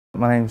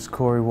My name's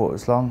Corey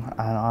Waters-Long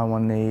and I'm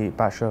on the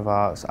Bachelor of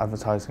Arts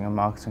Advertising and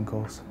Marketing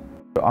course.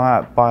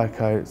 I'm at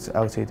Biocoat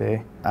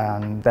Ltd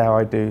and there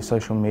I do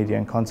social media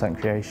and content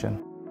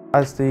creation.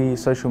 As the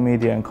social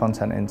media and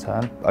content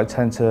intern, I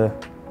tend to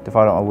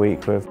divide up my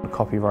week with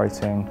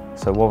copywriting,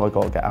 so what have I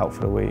got to get out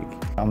for the week.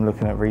 I'm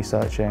looking at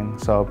researching,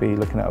 so I'll be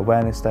looking at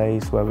awareness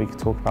days where we can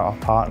talk about our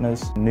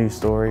partners, news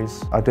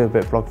stories. I do a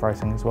bit of blog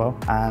writing as well,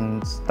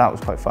 and that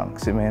was quite fun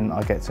because it meant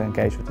I get to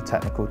engage with the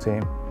technical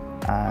team,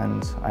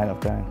 and I end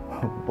up going,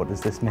 what does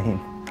this mean?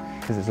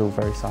 Because it's all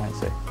very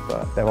sciencey,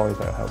 but they're always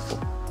very helpful.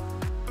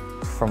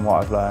 From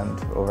what I've learned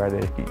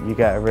already, you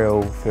get a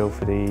real feel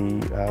for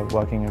the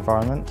working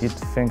environment. You'd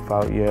think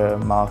about your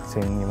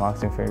marketing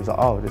theories like,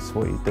 oh, this is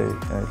what you do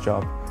in a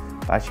job.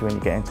 But actually when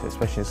you get into it,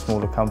 especially in a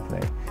smaller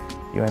company,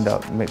 you end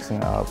up mixing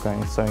it up,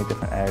 going to so many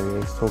different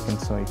areas, talking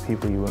to so many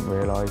people you wouldn't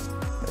realise.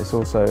 It's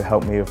also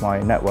helped me with my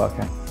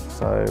networking.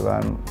 So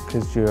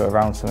because you're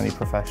around so many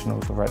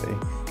professionals already,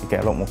 you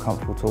get a lot more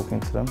comfortable talking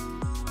to them.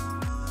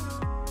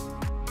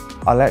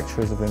 Our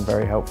lecturers have been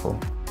very helpful.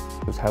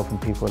 It was helping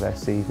people with their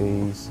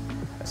CVs,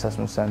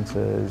 assessment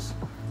centres.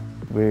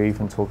 We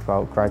even talked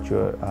about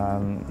graduate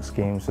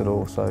schemes and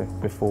also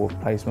before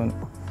placement,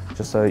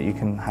 just so that you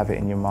can have it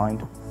in your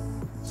mind.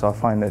 So I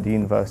find that the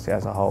university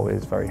as a whole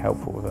is very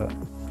helpful with it.